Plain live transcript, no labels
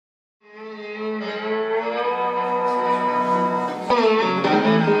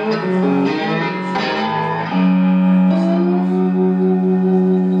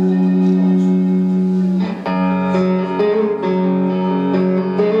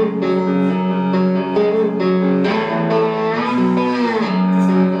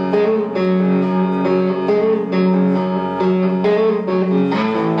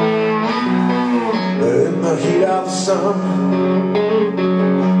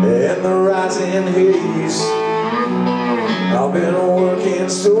And the rising haze, I've been working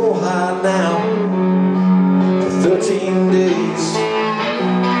so hard now for 13 days.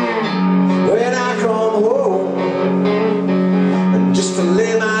 When I come home and just to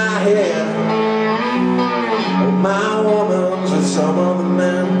lay my head, my woman's with some other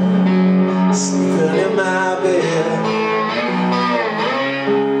man sleeping in my bed.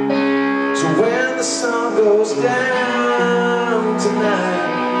 So when the sun goes down tonight,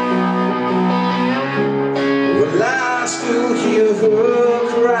 will I still hear her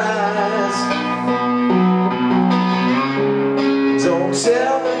cries? Don't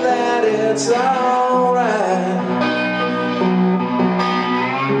tell me that it's alright,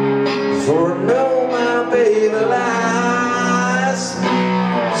 for I know my baby lies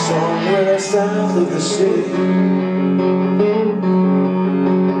somewhere south of the city.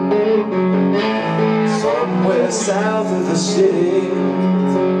 Somewhere south of the city.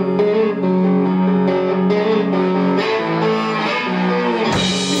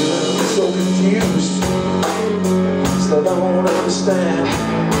 Feeling so confused, still don't understand.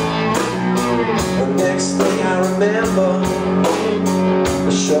 The next thing I remember,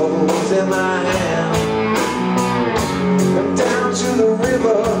 the shovel was in my hand. I'm down to the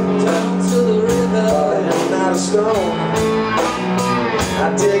river, falling out of stone. I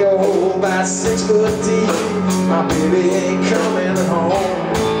dig a hole about 6 foot deep, my baby ain't coming home.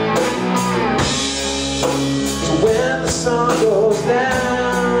 So when the sun goes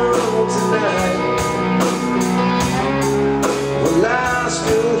down tonight, will I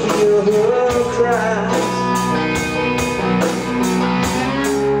still hear her cries?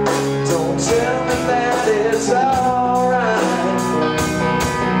 Don't tell me that it's alright,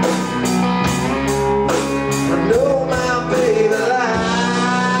 I know my baby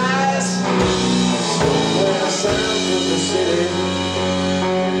lies somewhere south of the city.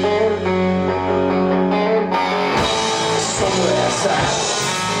 Somewhere south.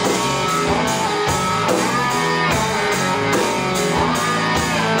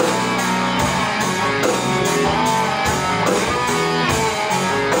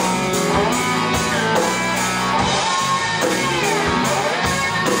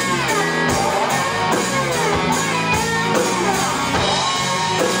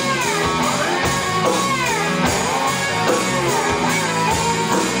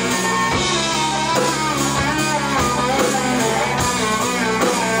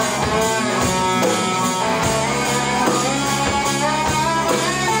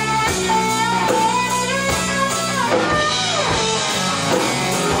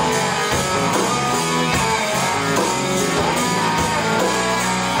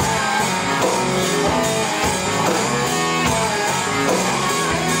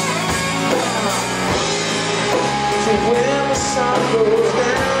 When the sun goes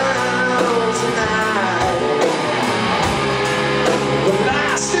down tonight, will I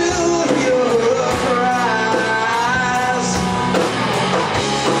still hear her cries?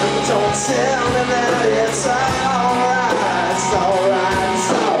 Don't tell me that it's alright, it's alright, it's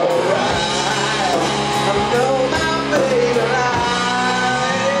alright. I know my baby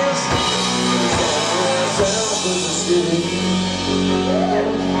lies somewhere south of the city.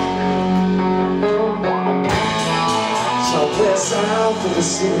 Somewhere south of the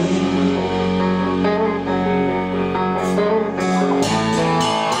city.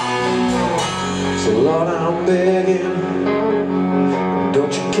 So Lord, I'm begging,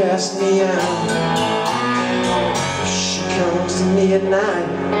 don't you cast me out. She comes to me at night,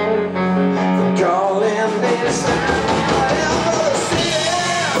 calling me to stand for the city.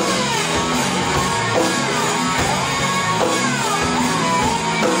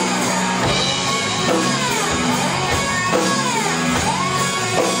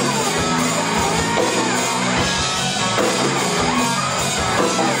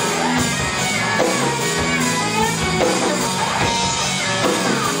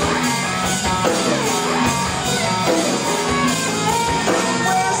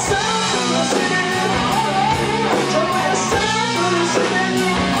 Somewhere south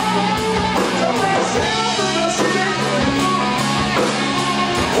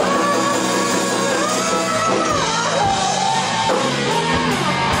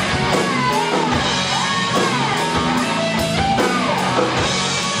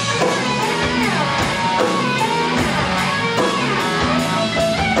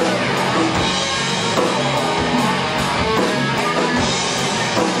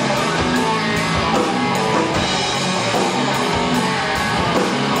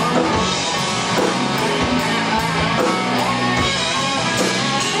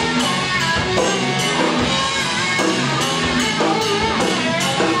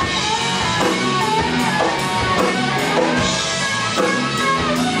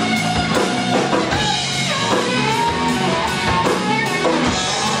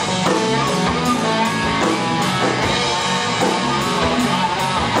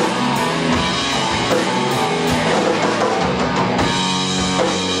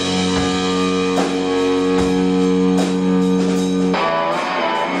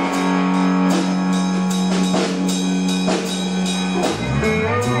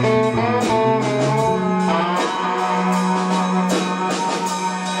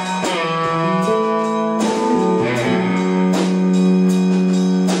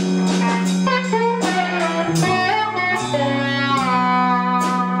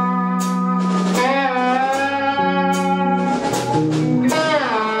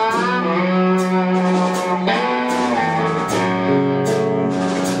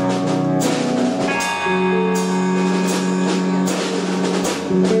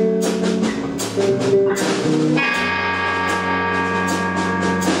Bye.